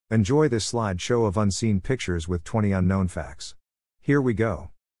Enjoy this slideshow of unseen pictures with 20 unknown facts. Here we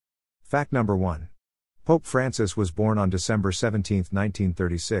go. Fact number 1. Pope Francis was born on December 17,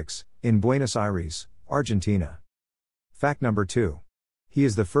 1936, in Buenos Aires, Argentina. Fact number 2. He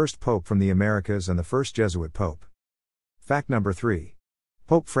is the first pope from the Americas and the first Jesuit pope. Fact number 3.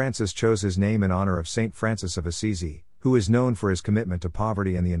 Pope Francis chose his name in honor of Saint Francis of Assisi, who is known for his commitment to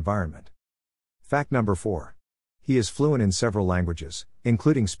poverty and the environment. Fact number 4. He is fluent in several languages,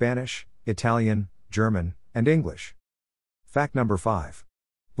 including Spanish, Italian, German, and English. Fact number 5.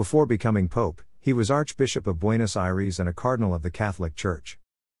 Before becoming pope, he was Archbishop of Buenos Aires and a Cardinal of the Catholic Church.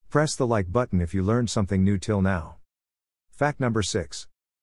 Press the like button if you learned something new till now. Fact number 6.